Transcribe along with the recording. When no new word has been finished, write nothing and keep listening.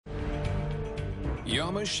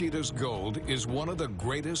Yamashita's gold is one of the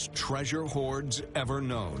greatest treasure hoards ever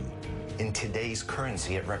known. In today's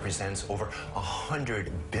currency, it represents over $100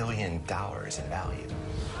 billion in value.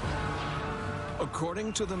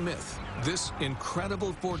 According to the myth, this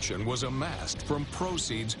incredible fortune was amassed from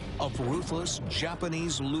proceeds of ruthless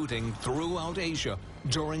Japanese looting throughout Asia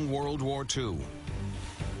during World War II.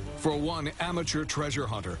 For one amateur treasure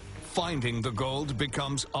hunter, finding the gold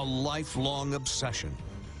becomes a lifelong obsession.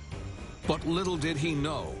 But little did he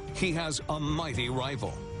know, he has a mighty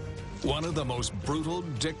rival. One of the most brutal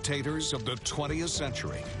dictators of the 20th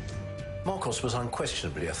century. Marcos was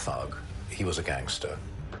unquestionably a thug. He was a gangster.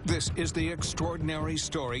 This is the extraordinary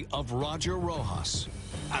story of Roger Rojas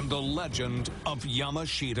and the legend of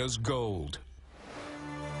Yamashita's gold.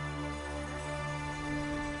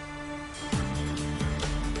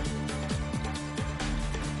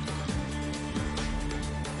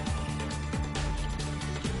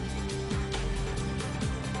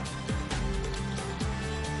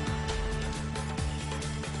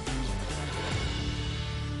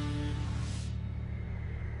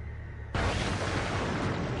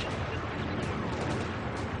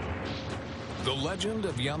 The legend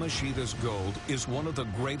of Yamashita's gold is one of the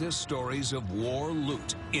greatest stories of war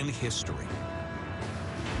loot in history.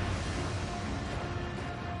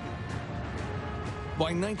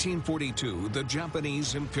 By 1942, the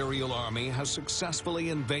Japanese Imperial Army has successfully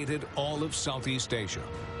invaded all of Southeast Asia.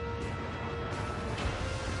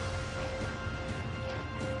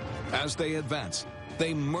 As they advance,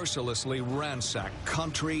 they mercilessly ransack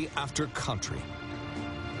country after country.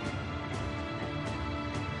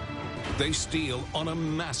 They steal on a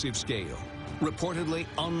massive scale, reportedly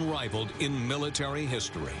unrivaled in military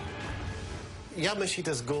history.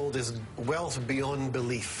 Yamashita's gold is wealth beyond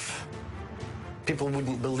belief. People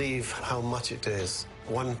wouldn't believe how much it is.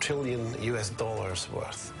 $1 trillion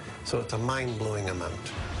worth. So it's a mind-blowing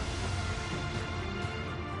amount.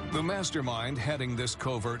 The mastermind heading this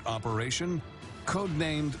covert operation,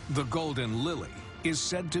 codenamed the Golden Lily, is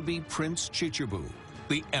said to be Prince Chichibu,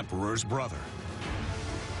 the emperor's brother.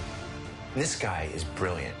 This guy is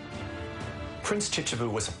brilliant. Prince Chichibu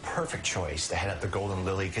was a perfect choice to head up the Golden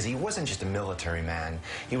Lily because he wasn't just a military man.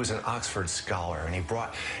 He was an Oxford scholar, and he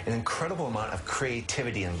brought an incredible amount of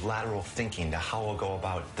creativity and lateral thinking to how we'll go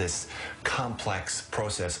about this complex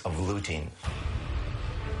process of looting.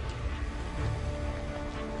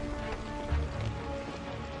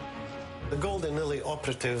 The Golden Lily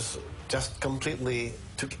operatives just completely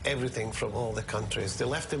took everything from all the countries. They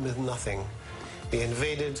left them with nothing. They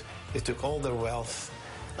invaded, they took all their wealth,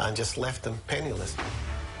 and just left them penniless.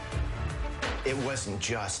 It wasn't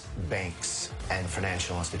just banks and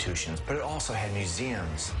financial institutions, but it also had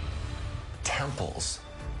museums, temples,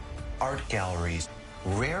 art galleries,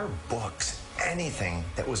 rare books, anything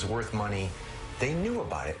that was worth money. They knew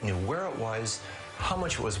about it, knew where it was, how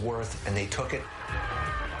much it was worth, and they took it.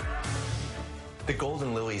 The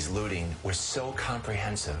Golden Lily's looting was so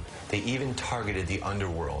comprehensive, they even targeted the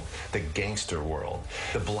underworld, the gangster world,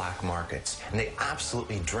 the black markets, and they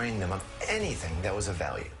absolutely drained them of anything that was of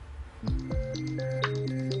value.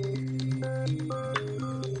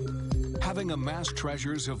 Having amassed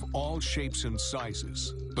treasures of all shapes and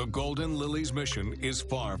sizes, the Golden Lily's mission is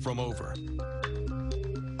far from over.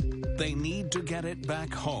 They need to get it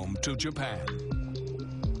back home to Japan.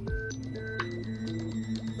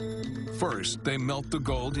 First, they melt the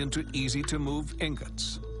gold into easy-to-move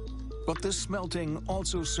ingots. But this smelting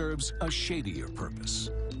also serves a shadier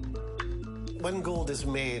purpose. When gold is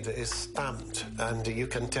made, it's stamped, and you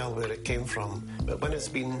can tell where it came from. But when it's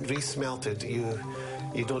been resmelted,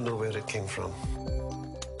 you don't know where it came from.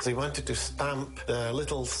 So they wanted to stamp the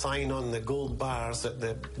little sign on the gold bars that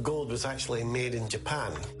the gold was actually made in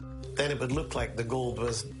Japan. Then it would look like the gold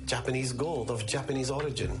was Japanese gold of Japanese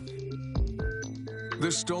origin.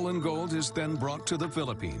 The stolen gold is then brought to the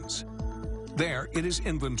Philippines. There, it is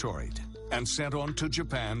inventoried and sent on to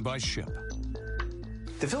Japan by ship.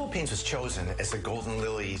 The Philippines was chosen as the Golden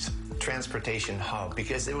Lily's transportation hub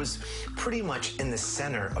because it was pretty much in the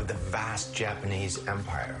center of the vast Japanese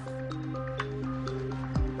empire.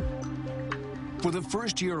 For the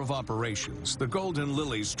first year of operations, the Golden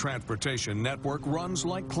Lily's transportation network runs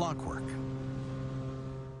like clockwork.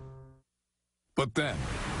 But then,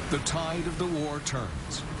 the tide of the war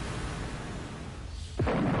turns.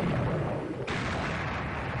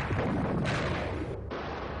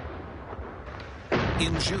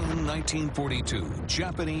 In June 1942,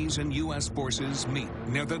 Japanese and U.S. forces meet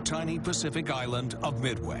near the tiny Pacific island of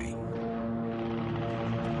Midway.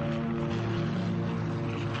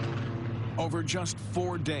 Over just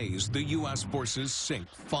 4 days, the U.S. forces sink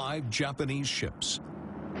 5 Japanese ships.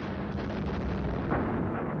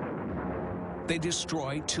 they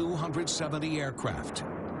destroy 270 aircraft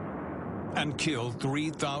and kill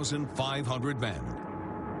 3,500 men.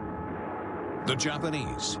 The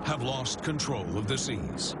Japanese have lost control of the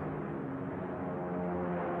seas.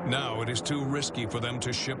 Now it is too risky for them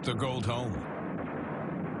to ship the gold home.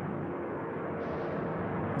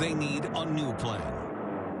 They need a new plan.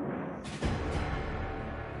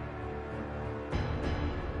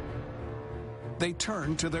 They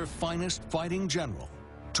turn to their finest fighting general,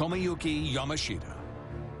 Tomoyuki Yamashita.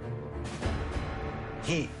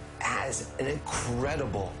 He has an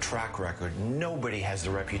incredible track record. Nobody has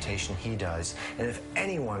the reputation he does. And if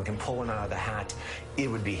anyone can pull one out of the hat, it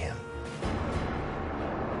would be him.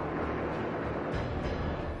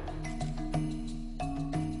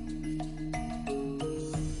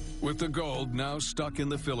 With the gold now stuck in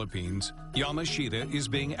the Philippines, Yamashita is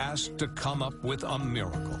being asked to come up with a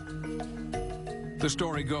miracle. The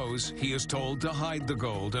story goes, he is told to hide the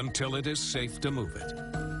gold until it is safe to move it.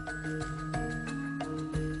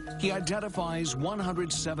 He identifies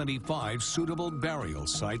 175 suitable burial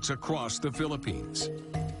sites across the Philippines.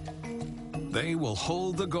 They will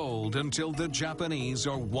hold the gold until the Japanese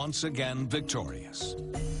are once again victorious.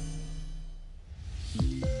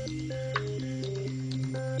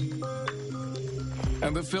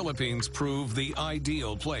 And the Philippines prove the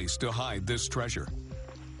ideal place to hide this treasure.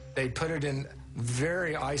 They put it in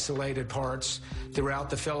very isolated parts throughout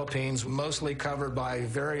the Philippines, mostly covered by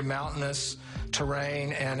very mountainous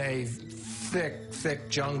terrain and a thick, thick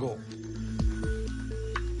jungle.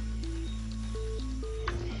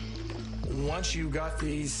 Once you got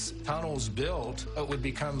these tunnels built, it would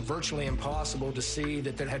become virtually impossible to see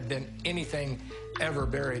that there had been anything ever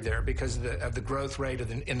buried there because of the growth rate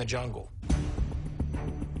in the jungle.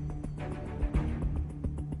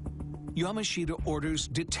 Yamashita orders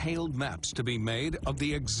detailed maps to be made of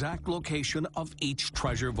the exact location of each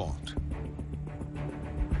treasure vault.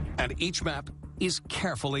 And each map is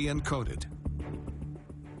carefully encoded.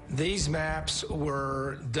 These maps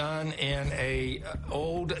were done in an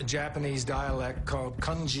old Japanese dialect called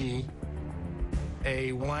kanji,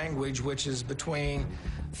 a language which is between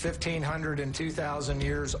 1,500 and 2,000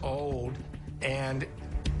 years old, and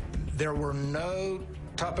there were no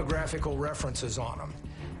topographical references on them.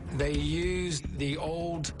 They used the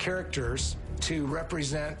old characters to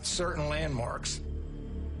represent certain landmarks.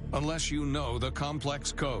 Unless you know the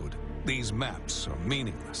complex code, these maps are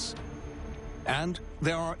meaningless. And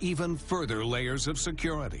there are even further layers of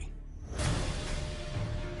security.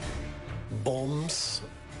 Bombs,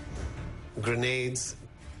 grenades,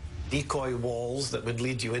 decoy walls that would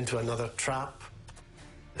lead you into another trap.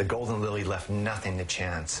 The Golden Lily left nothing to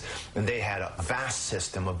chance. And they had a vast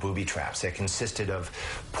system of booby traps that consisted of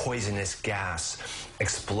poisonous gas,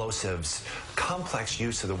 explosives, complex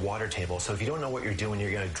use of the water table. So if you don't know what you're doing,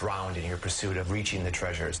 you're going to drown in your pursuit of reaching the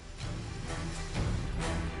treasures.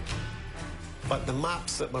 But the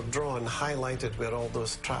maps that were drawn highlighted where all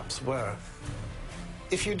those traps were.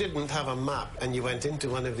 If you didn't have a map and you went into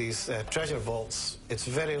one of these treasure vaults, it's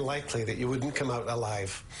very likely that you wouldn't come out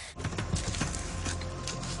alive.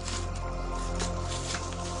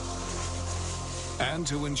 And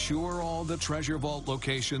to ensure all the treasure vault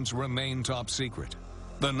locations remain top secret,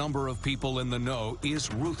 the number of people in the know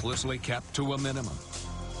is ruthlessly kept to a minimum.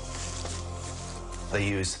 They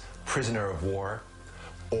use prisoner of war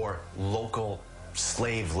or local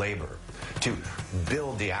slave labor to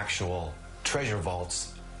build the actual treasure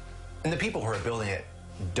vaults. And the people who are building it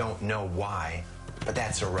don't know why, but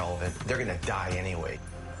that's irrelevant. They're going to die anyway.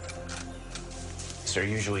 So they're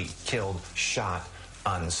usually killed, shot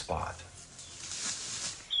on the spot.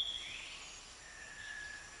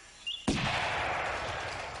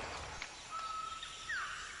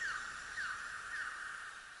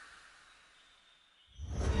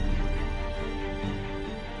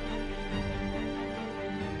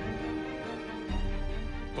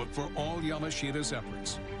 But for all Yamashita's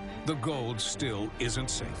efforts, the gold still isn't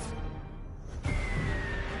safe.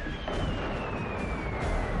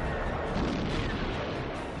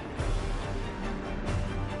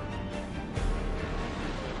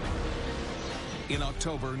 In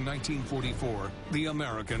October 1944, the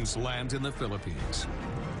Americans land in the Philippines.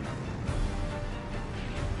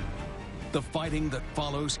 The fighting that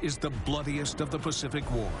follows is the bloodiest of the Pacific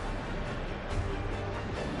War.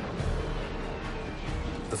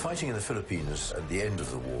 The fighting in the Philippines at the end of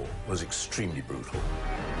the war was extremely brutal.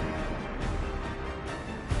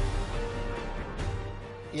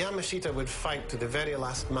 Yamashita would fight to the very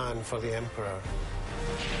last man for the emperor.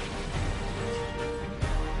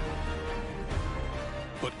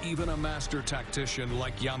 But even a master tactician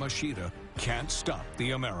like Yamashita can't stop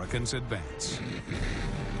the Americans' advance.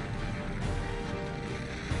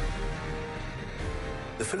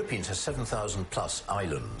 The Philippines has 7,000 plus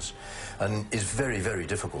islands and is very, very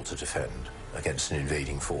difficult to defend against an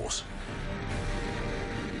invading force.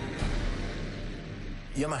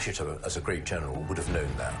 Yamashita, as a great general, would have known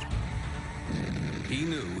that. He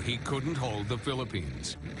knew he couldn't hold the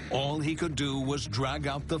Philippines. All he could do was drag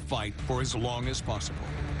out the fight for as long as possible.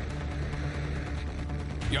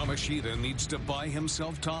 Yamashita needs to buy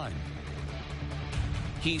himself time.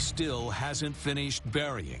 He still hasn't finished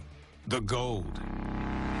burying the gold.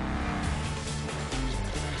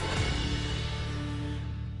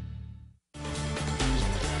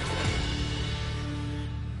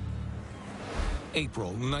 April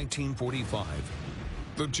 1945.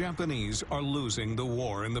 The Japanese are losing the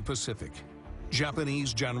war in the Pacific.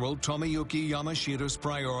 Japanese General Tomoyuki Yamashita's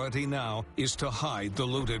priority now is to hide the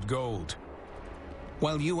looted gold.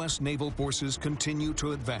 While U.S. naval forces continue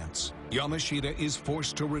to advance, Yamashita is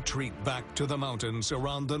forced to retreat back to the mountains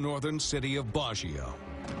around the northern city of Baguio.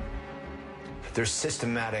 Their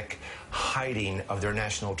systematic hiding of their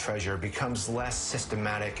national treasure becomes less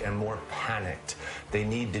systematic and more panicked. They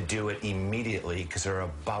need to do it immediately because they're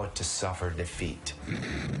about to suffer defeat.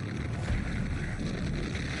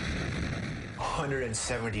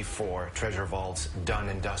 174 treasure vaults done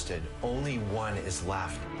and dusted. Only one is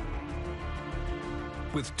left.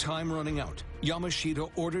 With time running out, Yamashita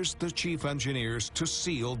orders the chief engineers to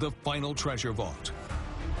seal the final treasure vault.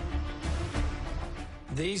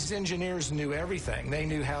 These engineers knew everything. They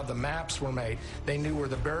knew how the maps were made. They knew where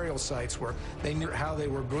the burial sites were. They knew how they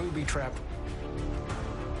were booby-trapped.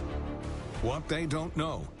 What they don't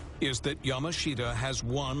know is that Yamashita has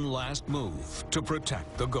one last move to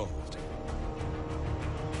protect the gold.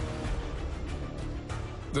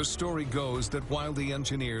 The story goes that while the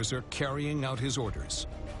engineers are carrying out his orders,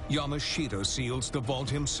 Yamashita seals the vault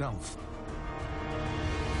himself.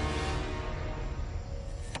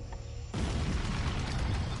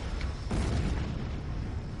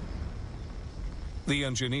 The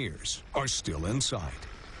engineers are still inside.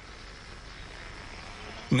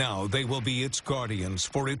 Now they will be its guardians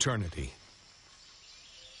for eternity.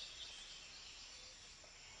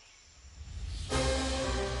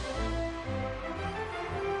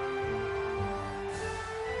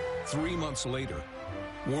 Three months later,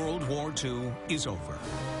 World War II is over.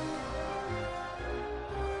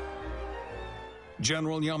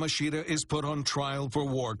 General Yamashita is put on trial for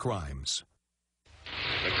war crimes.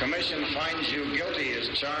 The commission finds you guilty as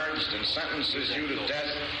charged and sentences you to death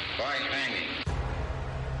by hanging.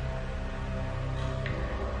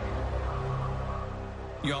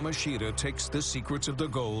 Yamashita takes the secrets of the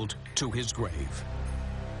gold to his grave.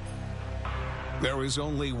 There is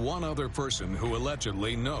only one other person who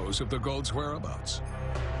allegedly knows of the gold's whereabouts: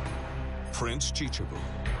 Prince Chichibu.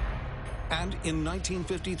 And in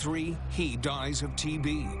 1953, he dies of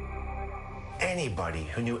TB. Anybody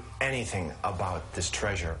who knew anything about this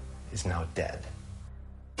treasure is now dead.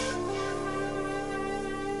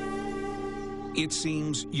 It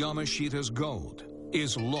seems Yamashita's gold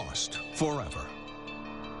is lost forever.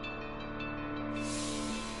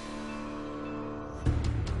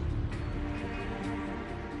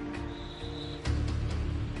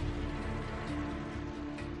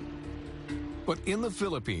 But in the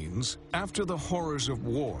Philippines, after the horrors of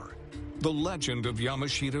war, the legend of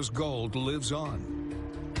Yamashita's gold lives on.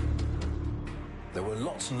 There were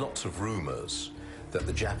lots and lots of rumors that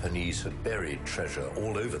the Japanese had buried treasure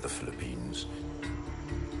all over the Philippines.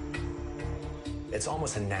 It's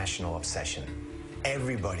almost a national obsession.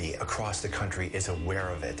 Everybody across the country is aware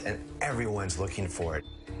of it, and everyone's looking for it.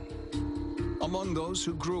 Among those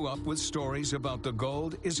who grew up with stories about the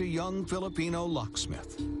gold is a young Filipino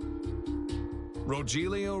locksmith.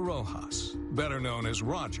 Rogelio Rojas, better known as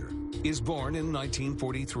Roger, is born in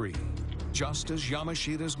 1943, just as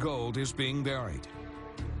Yamashita's gold is being buried.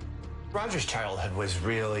 Roger's childhood was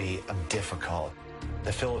really difficult.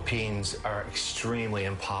 The Philippines are extremely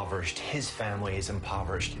impoverished. His family is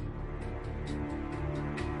impoverished.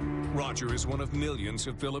 Roger is one of millions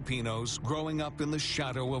of Filipinos growing up in the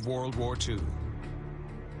shadow of World War II.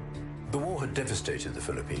 The war had devastated the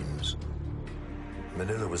Philippines.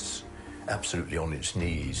 Manila was absolutely on its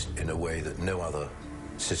knees in a way that no other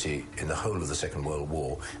city in the whole of the Second World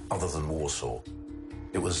War, other than Warsaw.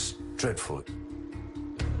 It was dreadful.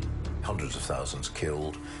 Hundreds of thousands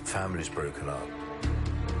killed, families broken up,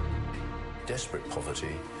 desperate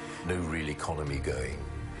poverty, no real economy going.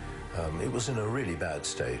 It was in a really bad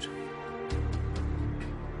state.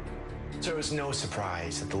 So it was no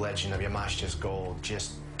surprise that the legend of Yamashita's gold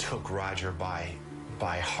just took Roger by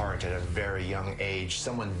heart at a very young age.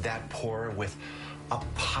 Someone that poor with a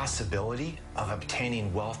possibility of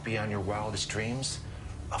obtaining wealth beyond your wildest dreams,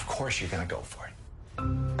 of course you're going to go for it.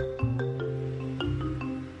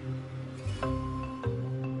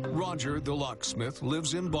 Roger the locksmith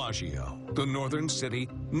lives in Baguio, the northern city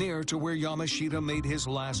near to where Yamashita made his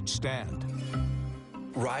last stand.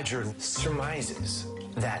 Roger surmises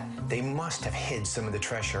that they must have hid some of the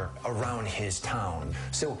treasure around his town.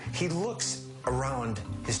 So he looks around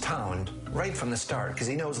his town right from the start because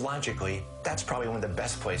he knows logically that's probably one of the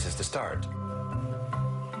best places to start.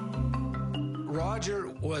 Roger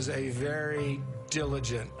was a very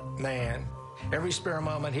diligent man. Every spare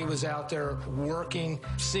moment he was out there working,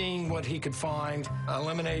 seeing what he could find,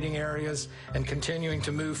 eliminating areas, and continuing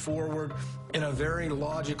to move forward in a very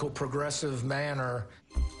logical, progressive manner.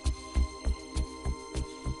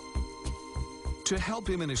 To help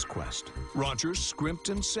him in his quest, Roger scrimped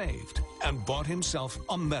and saved and bought himself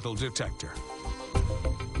a metal detector.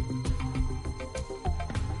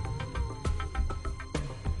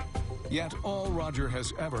 Yet all Roger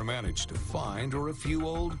has ever managed to find are a few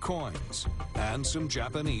old coins and some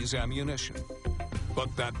Japanese ammunition.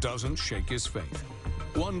 But that doesn't shake his faith.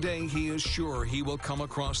 One day he is sure he will come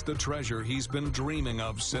across the treasure he's been dreaming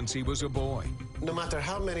of since he was a boy. No matter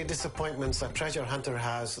how many disappointments a treasure hunter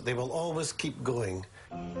has, they will always keep going.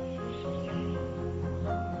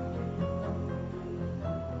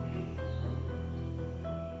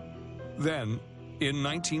 Then, in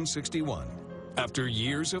 1961, after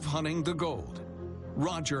years of hunting the gold,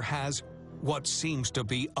 Roger has what seems to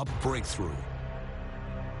be a breakthrough.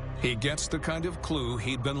 He gets the kind of clue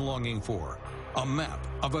he'd been longing for, a map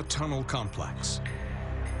of a tunnel complex.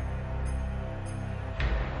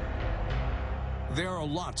 There are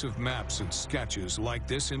lots of maps and sketches like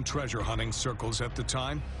this in treasure hunting circles at the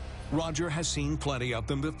time. Roger has seen plenty of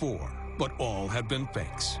them before, but all had been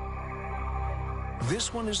fakes.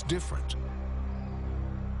 This one is different.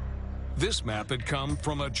 This map had come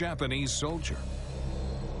from a Japanese soldier.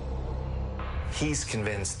 He's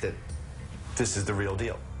convinced that this is the real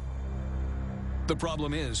deal. The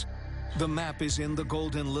problem is, the map is in the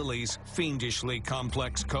Golden Lily's fiendishly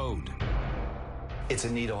complex code. It's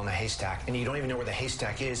a needle in a haystack, and you don't even know where the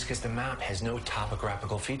haystack is because the map has no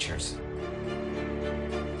topographical features.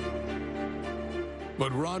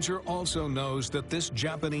 But Roger also knows that this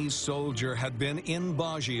Japanese soldier had been in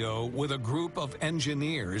Baguio with a group of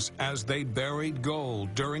engineers as they buried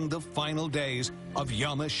gold during the final days of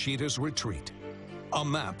Yamashita's retreat. A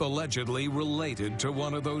map allegedly related to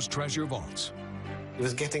one of those treasure vaults. He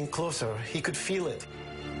was getting closer. He could feel it.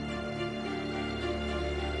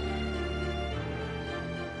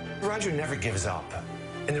 Roger never gives up.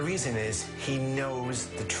 And the reason is he knows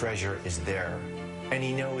the treasure is there. And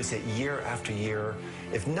he knows that year after year,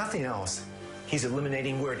 if nothing else, he's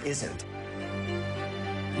eliminating where it isn't.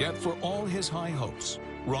 Yet for all his high hopes,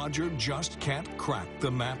 Roger just can't crack the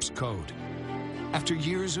map's code. After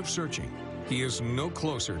years of searching, he is no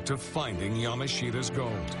closer to finding Yamashita's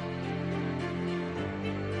gold.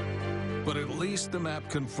 But at least the map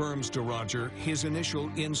confirms to Roger his initial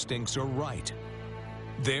instincts are right.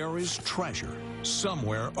 There is treasure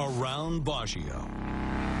somewhere around Baguio.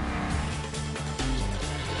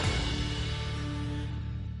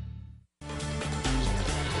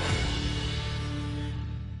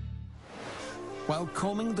 While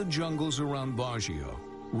combing the jungles around Baguio,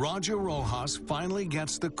 Roger Rojas finally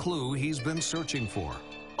gets the clue he's been searching for.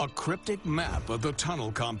 A cryptic map of the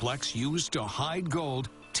tunnel complex used to hide gold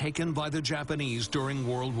taken by the Japanese during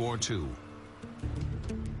World War II.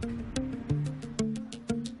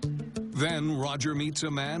 Then Roger meets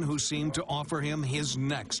a man who seemed to offer him his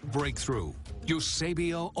next breakthrough,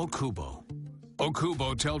 Eusebio Okubo.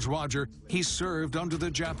 Okubo tells Roger he served under the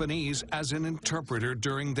Japanese as an interpreter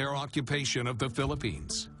during their occupation of the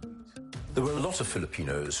Philippines. There were a lot of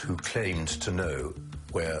Filipinos who claimed to know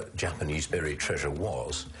where Japanese buried treasure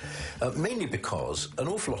was, mainly because an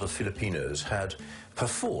awful lot of Filipinos had,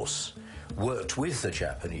 perforce, worked with the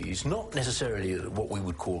Japanese, not necessarily what we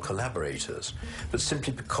would call collaborators, but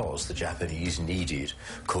simply because the Japanese needed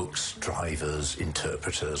cooks, drivers,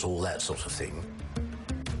 interpreters, all that sort of thing.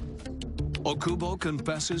 Okubo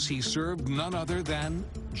confesses he served none other than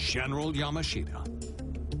General Yamashita.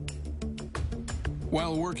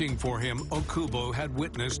 While working for him, Okubo had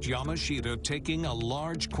witnessed Yamashita taking a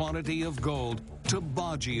large quantity of gold to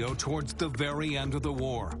Baguio towards the very end of the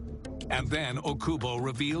war. And then Okubo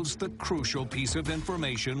reveals the crucial piece of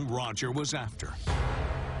information Roger was after.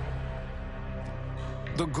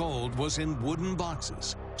 The gold was in wooden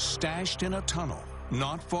boxes, stashed in a tunnel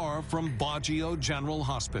not far from Baguio General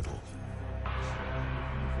Hospital.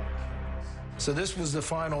 So this was the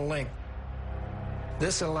final link.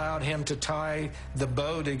 This allowed him to tie the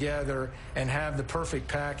bow together and have the perfect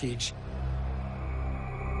package.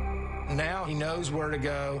 Now he knows where to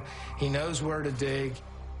go. He knows where to dig.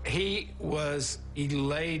 He was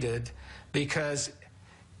elated because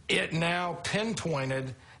it now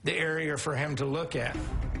pinpointed the area for him to look at.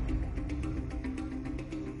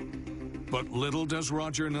 But little does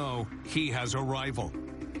Roger know, he has a rival.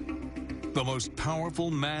 The most powerful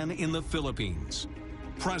man in the Philippines,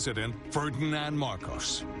 President Ferdinand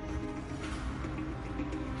Marcos.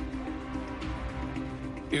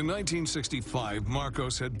 In 1965,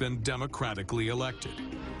 Marcos had been democratically elected,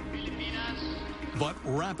 but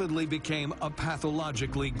rapidly became a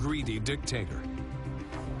pathologically greedy dictator.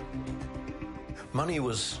 Money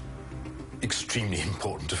was extremely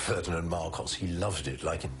important to Ferdinand Marcos. He loved it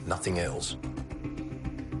like nothing else.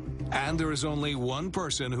 And there is only one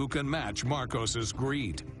person who can match Marcos's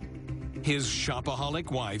greed: his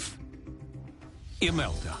shopaholic wife,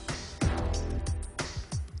 Imelda.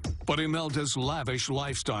 But Imelda's lavish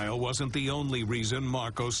lifestyle wasn't the only reason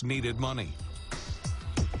Marcos needed money.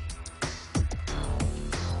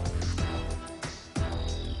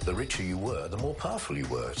 The richer you were, the more powerful you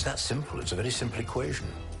were. It's that simple. It's a very simple equation.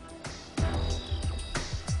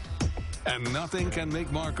 And nothing can make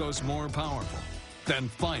Marcos more powerful than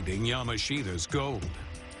finding Yamashita's gold.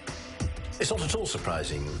 It's not at all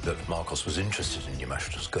surprising that Marcos was interested in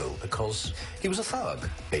Yamashita's gold, because he was a thug,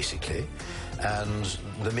 basically, and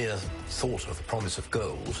the mere thought of the promise of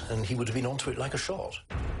gold, and he would have been onto it like a shot.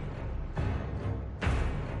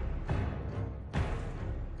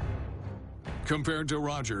 Compared to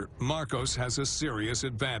Roger, Marcos has a serious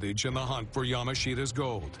advantage in the hunt for Yamashita's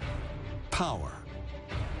gold: power.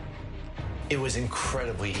 It was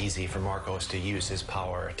incredibly easy for Marcos to use his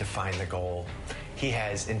power to find the gold. He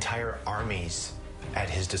has entire armies at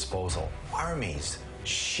his disposal. Armies,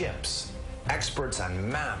 ships, experts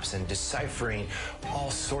on maps and deciphering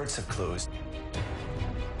all sorts of clues.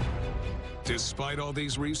 Despite all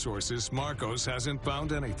these resources, Marcos hasn't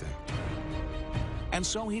found anything. And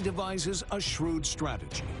so he devises a shrewd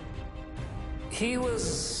strategy. He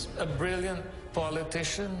was a brilliant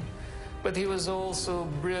politician, but he was also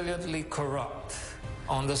brilliantly corrupt.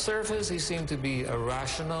 On the surface, he seemed to be a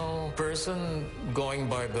rational person, going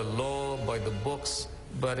by the law, by the books,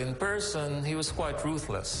 but in person, he was quite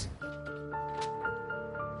ruthless.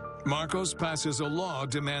 Marcos passes a law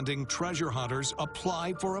demanding treasure hunters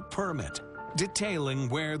apply for a permit, detailing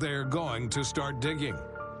where they're going to start digging.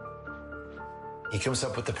 He comes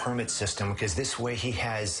up with the permit system because this way he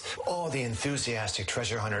has all the enthusiastic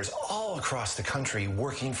treasure hunters all across the country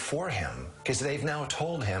working for him, because they've now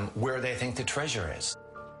told him where they think the treasure is.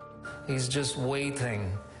 He's just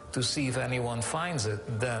waiting to see if anyone finds it,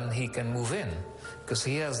 then he can move in, because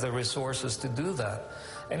he has the resources to do that.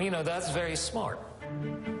 And, you know, that's very smart.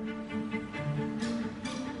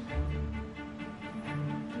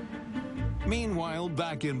 Meanwhile,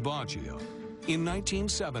 back in Baguio, in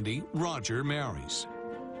 1970, Roger marries.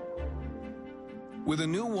 With a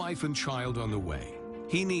new wife and child on the way,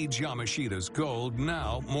 he needs Yamashita's gold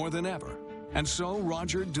now more than ever. And so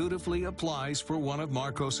Roger dutifully applies for one of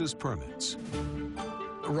Marcos's permits.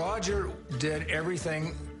 Roger did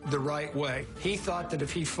everything the right way. He thought that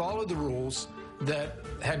if he followed the rules that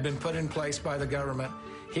had been put in place by the government,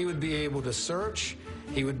 he would be able to search,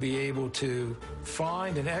 he would be able to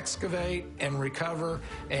find and excavate and recover,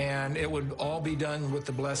 and it would all be done with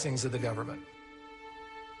the blessings of the government.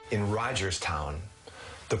 In Roger's town,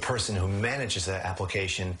 the person who manages that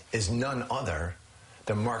application is none other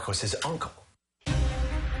than Marcos's uncle.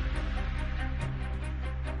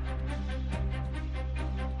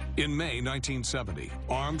 In May 1970,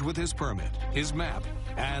 armed with his permit, his map,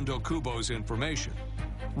 and Okubo's information,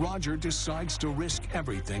 Roger decides to risk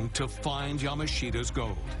everything to find Yamashita's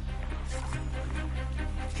gold.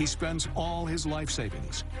 He spends all his life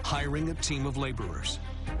savings hiring a team of laborers.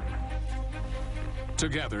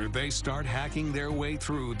 Together, they start hacking their way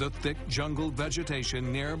through the thick jungle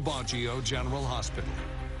vegetation near Baguio General Hospital.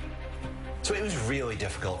 So it was really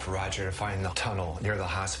difficult for Roger to find the tunnel near the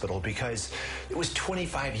hospital, because it was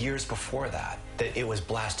 25 years before that it was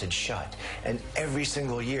blasted shut. And every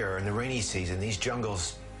single year in the rainy season, these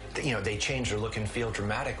jungles, you know, they change their look and feel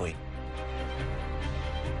dramatically.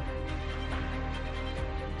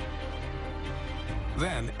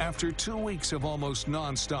 Then, after 2 weeks of almost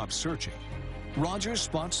non-stop searching, Roger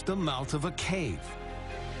spots the mouth of a cave.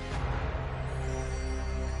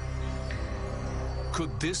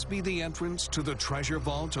 Could this be the entrance to the treasure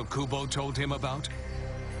vault Okubo told him about?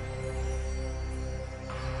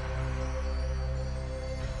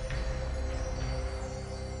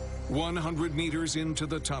 "100 meters into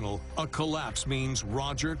the tunnel, a collapse means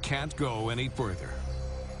Roger can't go any further.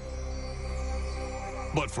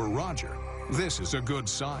 But for Roger, this is a good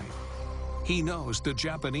sign. He knows the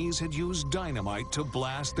Japanese had used dynamite to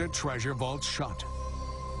blast their treasure vaults shut.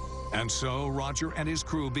 And so Roger and his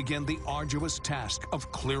crew begin the arduous task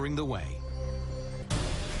of clearing the way.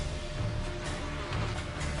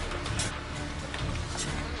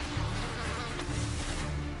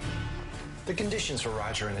 The conditions for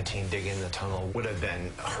Roger and the team digging the tunnel would have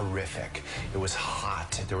been horrific. It was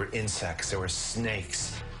hot, there were insects, there were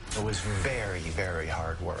snakes. It was very, very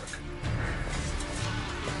hard work.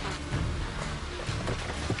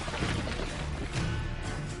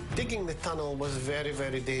 Digging the tunnel was very,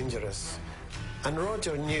 very dangerous. And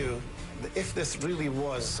Roger knew that if this really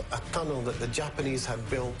was a tunnel that the Japanese had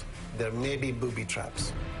built, there may be booby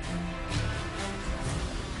traps.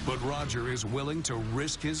 But Roger is willing to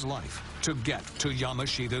risk his life to get to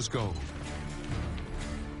Yamashita's gold.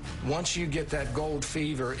 Once you get that gold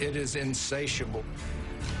fever, it is insatiable.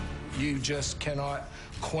 You just cannot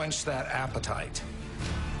quench that appetite.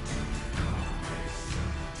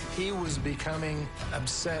 He was becoming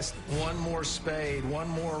obsessed. One more spade, one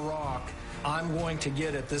more rock. I'm going to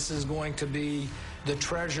get it. This is going to be the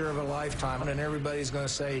treasure of a lifetime. And everybody's going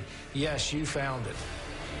to say, yes, you found it.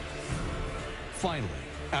 Finally,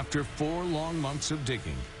 after 4 long months of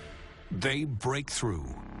digging, they break through.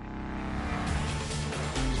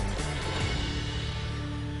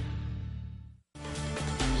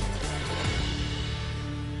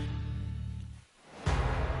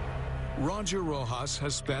 Roger Rojas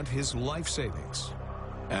has spent his life savings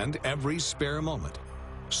and every spare moment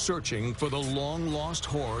searching for the long-lost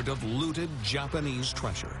hoard of looted Japanese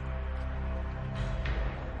treasure.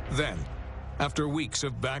 Then, after weeks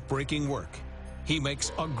of back-breaking work, he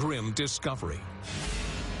makes a grim discovery.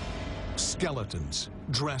 Skeletons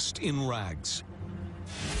dressed in rags.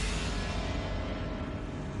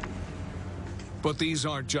 But these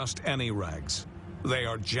aren't just any rags. They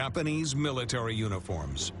are Japanese military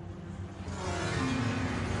uniforms.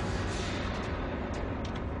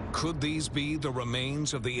 Could these be the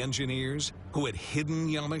remains of the engineers who had hidden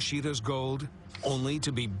Yamashita's gold, only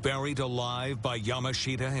to be buried alive by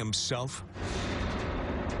Yamashita himself?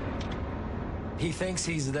 He thinks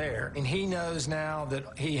he's there, and he knows now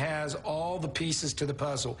that he has all the pieces to the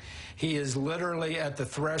puzzle. He is literally at the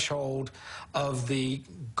threshold of the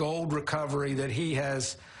gold recovery that he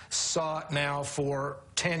has sought now for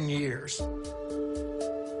 10 years.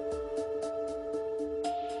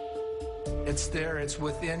 It's there, it's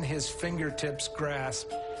within his fingertips'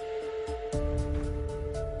 grasp.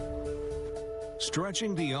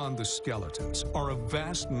 Stretching beyond the skeletons are a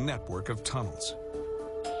vast network of tunnels.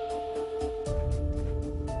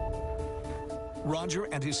 Roger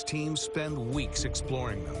and his team spend weeks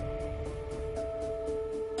exploring them.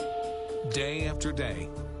 Day after day,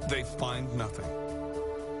 they find nothing.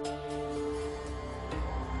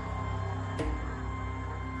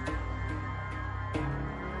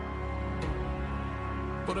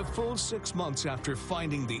 But a full 6 months after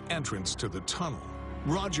finding the entrance to the tunnel,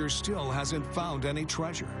 Roger still hasn't found any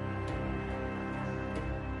treasure.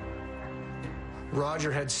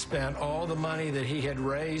 Roger had spent all the money that he had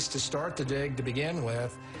raised to start the dig to begin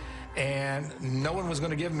with, and no one was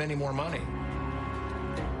going to give him any more money.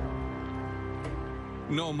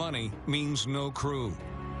 No money means no crew.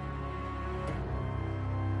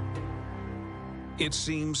 It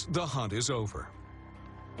seems the hunt is over.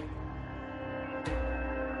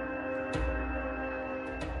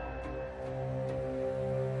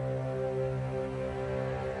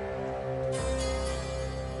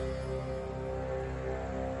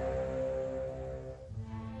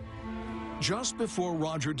 Just before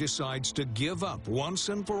Roger decides to give up once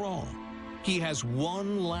and for all, he has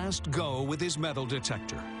one last go with his metal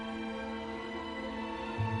detector.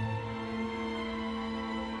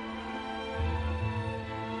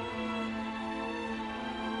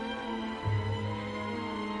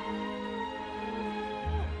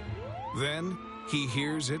 Then he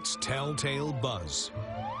hears its telltale buzz.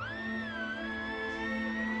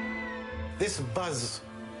 This buzz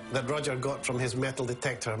that Roger got from his metal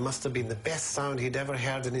detector must have been the best sound he'd ever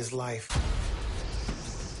heard in his life.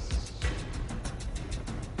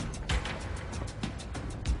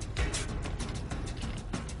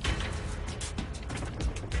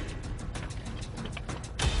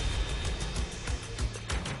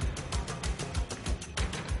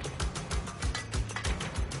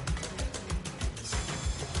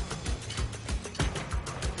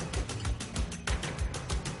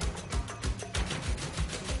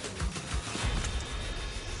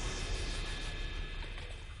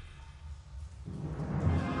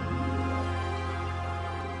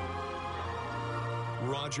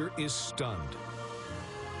 Roger is stunned.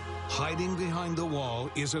 Hiding behind the wall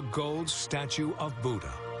is a gold statue of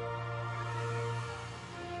Buddha.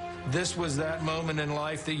 This was that moment in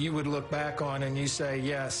life that you would look back on and you say,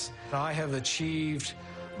 yes, I have achieved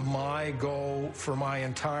my goal for my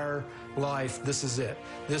entire life. This is it.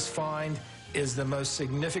 This find is the most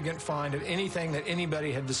significant find of anything that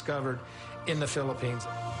anybody had discovered in the Philippines.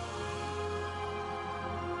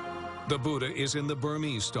 The Buddha is in the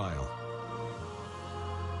Burmese style.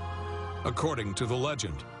 According to the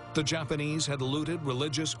legend, the Japanese had looted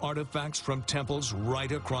religious artifacts from temples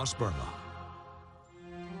right across Burma.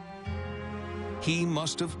 He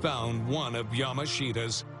must have found one of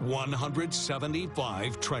Yamashita's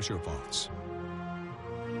 175 treasure vaults.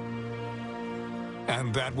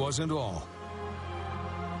 And that wasn't all.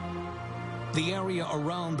 The area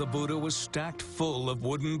around the Buddha was stacked full of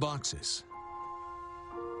wooden boxes.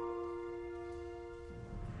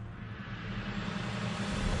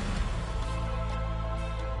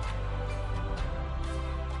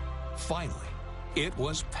 Finally, it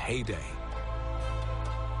was payday.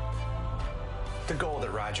 The gold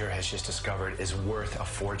that Roger has just discovered is worth a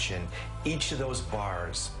fortune. Each of those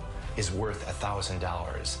bars is worth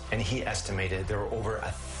 $1,000. And he estimated there were over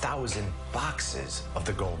 1,000 boxes of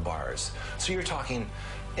the gold bars. So you're talking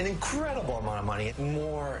an incredible amount of money,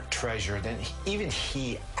 more treasure than even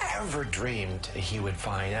he ever dreamed he would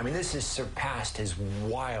find. I mean, this has surpassed his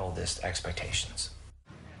wildest expectations.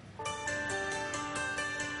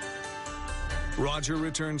 Roger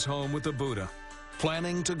returns home with the Buddha,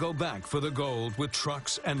 planning to go back for the gold with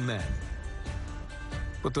trucks and men.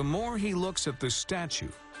 But the more he looks at the statue,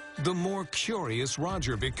 the more curious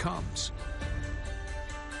Roger becomes.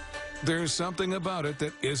 There's something about it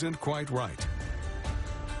that isn't quite right.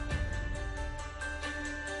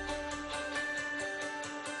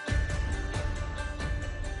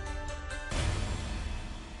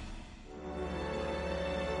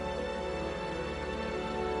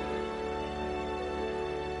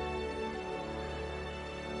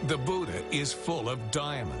 The Buddha is full of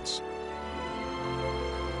diamonds.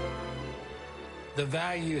 The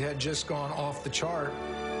value had just gone off the chart.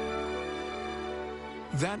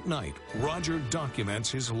 That night, Roger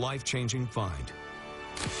documents his life-changing find.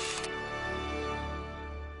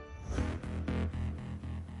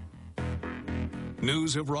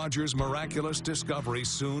 News of Roger's miraculous discovery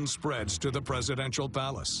soon spreads to the presidential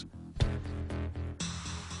palace.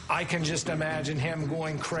 I can just imagine him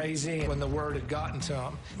going crazy when the word had gotten to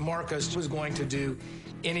him. Marcos was going to do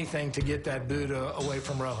anything to get that Buddha away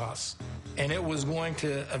from Rojas. And it was going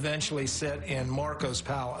to eventually sit in Marcos'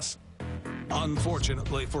 palace.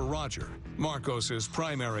 Unfortunately for Roger, Marcos's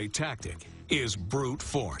primary tactic is brute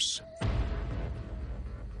force.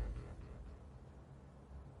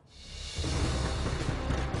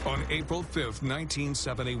 On April 5th,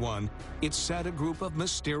 1971, it's said a group of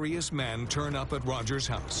mysterious men turn up at Roger's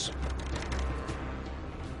house.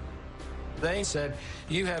 They said,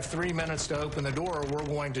 you have 3 minutes to open the door or we're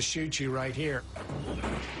going to shoot you right here.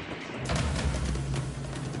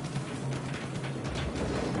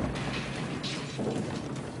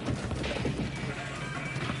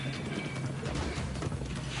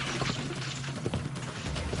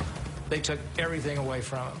 They took everything away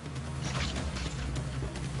from him.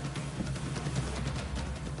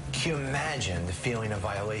 Can you imagine the feeling of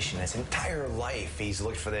violation? His entire life, he's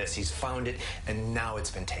looked for this, he's found it, and now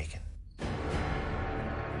it's been taken.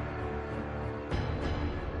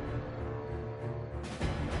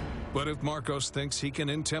 But if Marcos thinks he can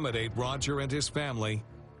intimidate Roger and his family,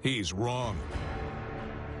 he's wrong.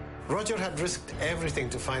 Roger had risked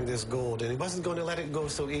everything to find this gold, and he wasn't going to let it go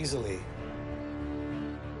so easily.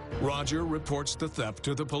 Roger reports the theft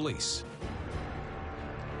to the police.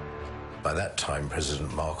 By that time,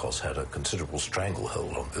 President Marcos had a considerable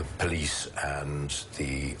stranglehold on the police and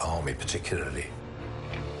the army particularly.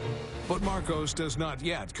 But Marcos does not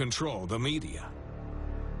yet control the media.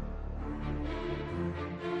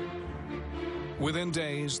 Within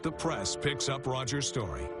days, the press picks up Roger's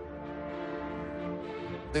story.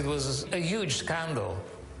 It was a huge scandal.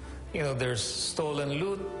 You know, there's stolen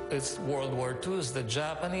loot, it's World War II, it's the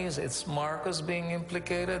Japanese, it's Marcos being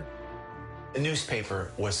implicated. The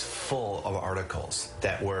newspaper was full of articles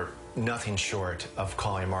that were nothing short of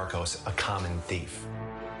calling Marcos a common thief.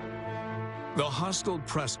 The hostile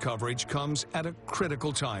press coverage comes at a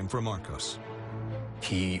critical time for Marcos.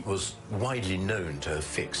 He was widely known to have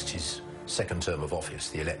fixed his second term of office,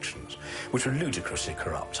 the elections, which were ludicrously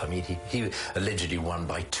corrupt. I mean, he allegedly won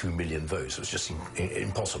by 2 million votes. It was just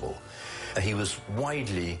impossible. He was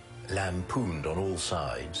widely lampooned on all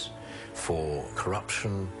sides for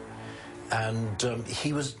corruption, and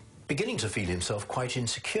he was beginning to feel himself quite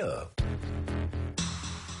insecure.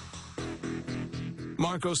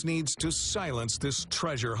 Marcos needs to silence this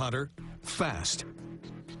treasure hunter fast.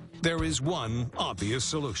 There is one obvious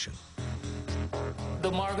solution.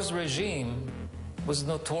 The Marcos regime was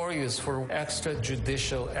notorious for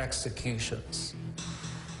extrajudicial executions.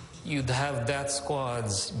 You'd have death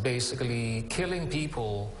squads basically killing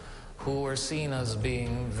people who were seen as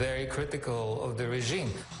being very critical of the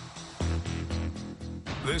regime.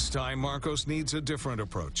 This time, Marcos needs a different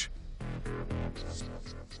approach.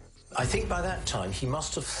 I think by that time he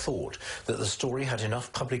must have thought that the story had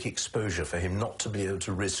enough public exposure for him not to be able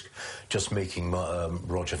to risk just making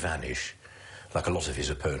Roger vanish, like a lot of his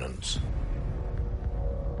opponents.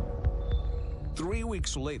 3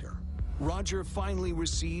 weeks later, Roger finally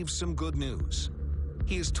receives some good news.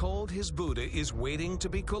 He is told his Buddha is waiting to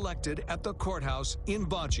be collected at the courthouse in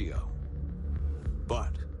Baguio.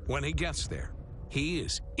 But when he gets there, he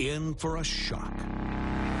is in for a shock.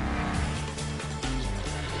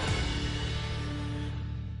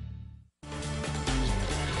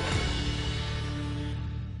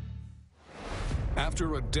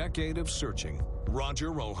 After a decade of searching,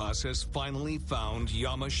 Roger Rojas has finally found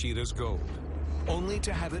Yamashita's gold, only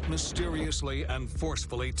to have it mysteriously and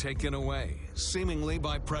forcefully taken away, seemingly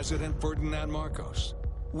by President Ferdinand Marcos.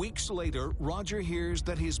 Weeks later, Roger hears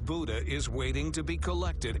that his Buddha is waiting to be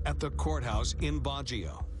collected at the courthouse in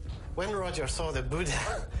Baguio. When Roger saw the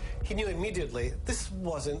Buddha, he knew immediately this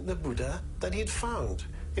wasn't the Buddha that he'd found.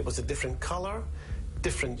 It was a different color,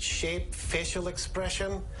 different shape, facial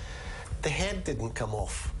expression. The head didn't come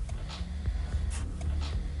off.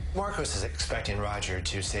 Marcos is expecting Roger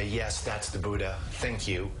to say, yes, that's the Buddha, thank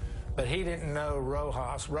you. But he didn't know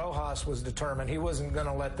Rojas. Rojas was determined he wasn't going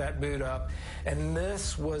to let that boot up. And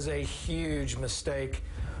this was a huge mistake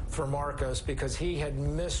for Marcos because he had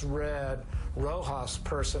misread Rojas'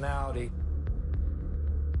 personality.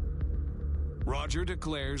 Roger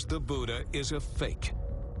declares the Buddha is a fake.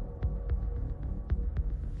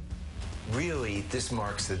 Really, this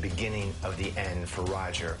marks the beginning of the end for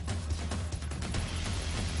Roger.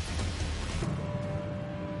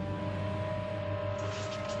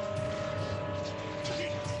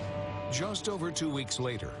 Just over 2 weeks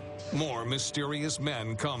later, more mysterious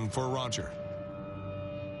men come for Roger.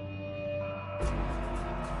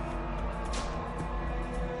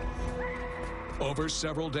 Over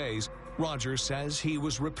several days, Roger says he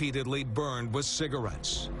was repeatedly burned with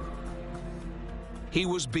cigarettes. He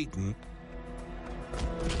was beaten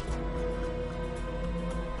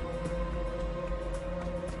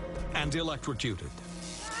and electrocuted.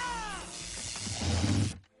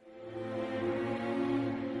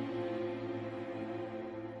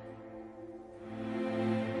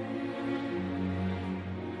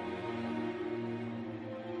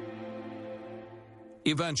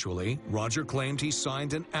 Eventually, Roger claimed he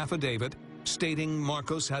signed an affidavit stating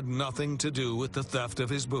Marcos had nothing to do with the theft of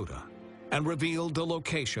his Buddha and revealed the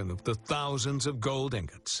location of the thousands of gold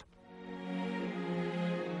ingots.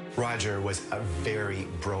 Roger was a very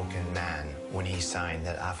broken man when he signed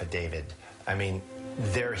that affidavit. I mean,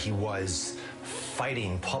 there he was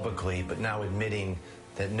fighting publicly, but now admitting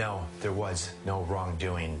that no, there was no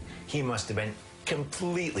wrongdoing. He must have been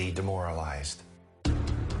completely demoralized.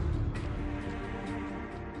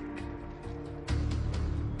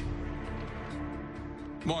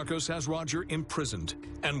 Marcos has Roger imprisoned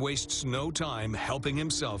and wastes no time helping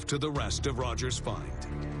himself to the rest of Roger's find.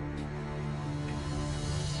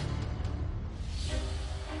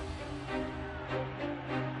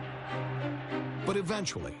 But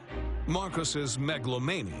eventually, Marcos's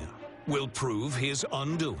megalomania will prove his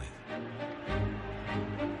undoing.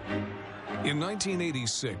 In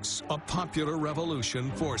 1986, a popular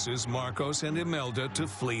revolution forces Marcos and Imelda to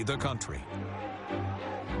flee the country.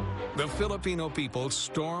 The Filipino people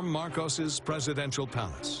storm Marcos's presidential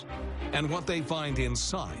palace, and what they find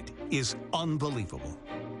inside is unbelievable.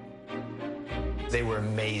 They were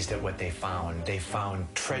amazed at what they found. They found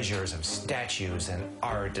treasures of statues and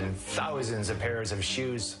art and thousands of pairs of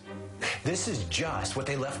shoes. This is just what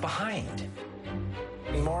they left behind.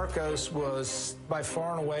 Marcos was by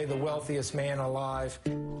far and away the wealthiest man alive.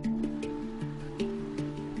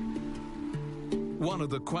 One of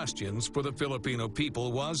the questions for the Filipino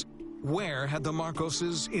people was, where had the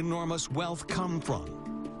Marcoses' enormous wealth come from?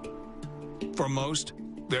 For most,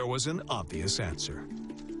 there was an obvious answer.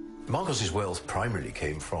 Marcos's wealth primarily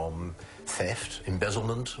came from theft,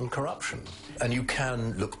 embezzlement, and corruption. And you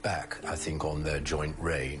can look back, I think, on their joint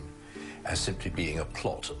reign as simply being a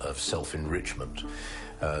plot of self-enrichment.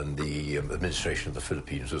 And the administration of the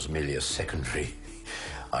Philippines was merely a secondary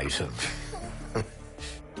item.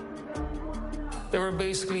 They were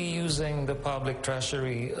basically using the public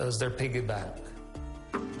treasury as their piggy bank.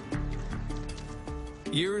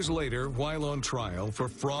 Years later, while on trial for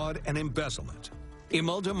fraud and embezzlement,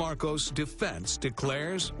 Imelda Marcos' defense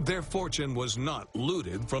declares their fortune was not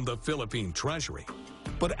looted from the Philippine treasury,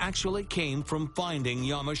 but actually came from finding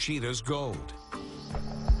Yamashita's gold.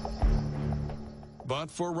 But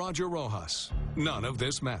for Roger Rojas, none of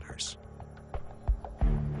this matters.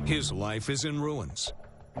 His life is in ruins.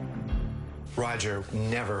 Roger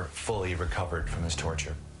never fully recovered from his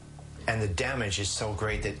torture. And the damage is so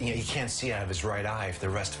great that he can't see out of his right eye for the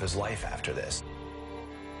rest of his life after this.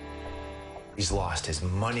 He's lost his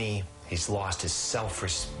money, he's lost his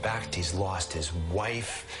self-respect, he's lost his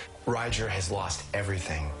wife. Roger has lost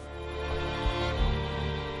everything.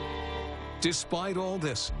 Despite all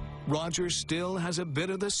this, Roger still has a bit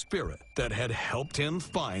of the spirit that had helped him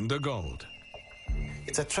find the gold.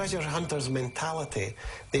 It's a treasure hunter's mentality.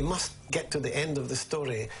 They must get to the end of the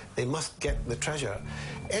story. They must get the treasure.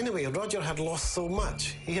 Anyway, Roger had lost so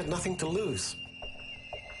much. He had nothing to lose.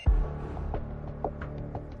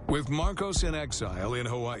 With Marcos in exile in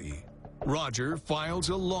Hawaii, Roger files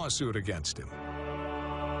a lawsuit against him.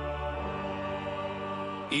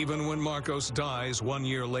 Even when Marcos dies 1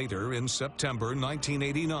 year later in September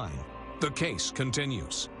 1989, the case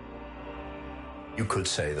continues. You could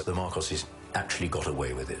say that the Marcoses actually got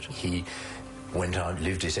away with it. He went out,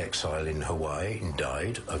 lived his exile in Hawaii, and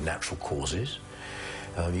died of natural causes.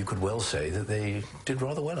 You could well say that they did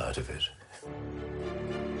rather well out of it.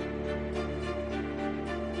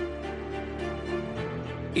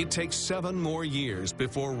 It takes 7 more years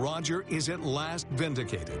before Roger is at last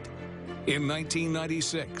vindicated. In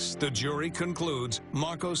 1996, the jury concludes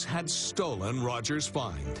Marcos had stolen Roger's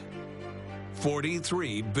find.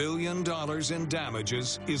 $43 billion in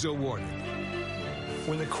damages is awarded.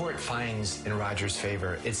 When the court finds in Roger's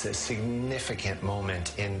favor, it's a significant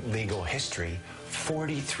moment in legal history.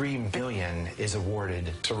 $43 billion is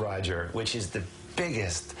awarded to Roger, which is the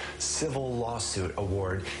biggest civil lawsuit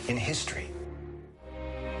award in history.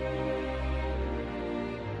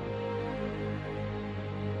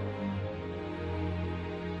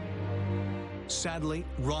 Sadly,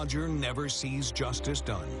 Roger never sees justice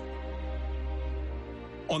done.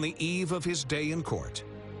 On the eve of his day in court,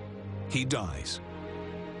 he dies.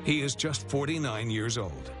 He is just 49 years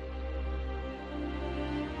old.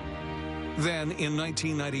 Then, in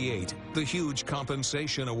 1998, the huge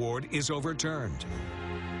compensation award is overturned.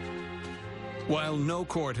 While no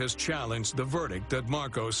court has challenged the verdict that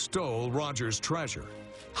Marcos stole Roger's treasure,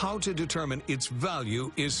 how to determine its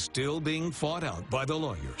value is still being fought out by the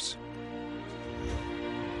lawyers.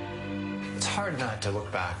 It's hard not to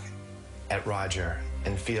look back at Roger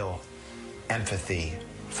and feel empathy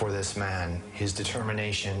for this man. His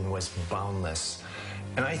determination was boundless.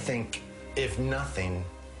 And I think, if nothing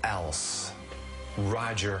else,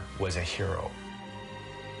 Roger was a hero.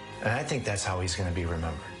 And I think that's how he's going to be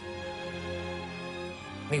remembered.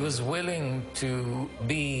 He was willing to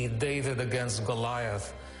be David against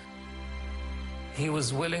Goliath. He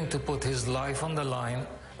was willing to put his life on the line,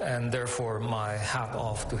 and therefore my hat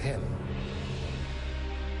off to him.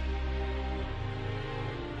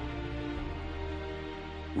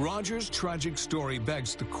 Roger's tragic story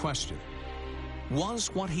begs the question, was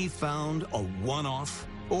what he found a one-off?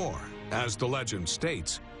 Or, as the legend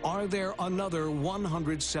states, are there another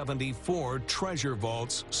 174 treasure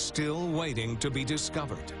vaults still waiting to be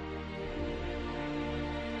discovered?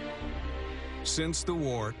 Since the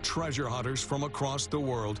war, treasure hunters from across the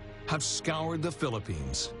world have scoured the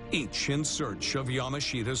Philippines, each in search of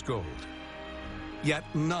Yamashita's gold. Yet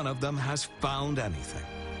none of them has found anything.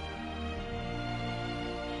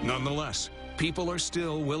 Nonetheless, people are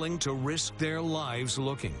still willing to risk their lives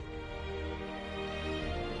looking.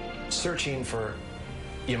 Searching for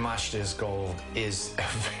Yamashita's gold is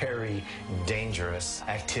a very dangerous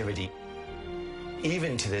activity.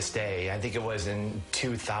 Even to this day, I think it was in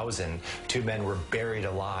 2000, 2 men were buried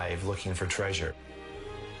alive looking for treasure.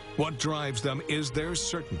 What drives them is their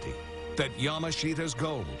certainty that Yamashita's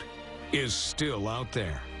gold is still out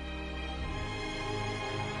there.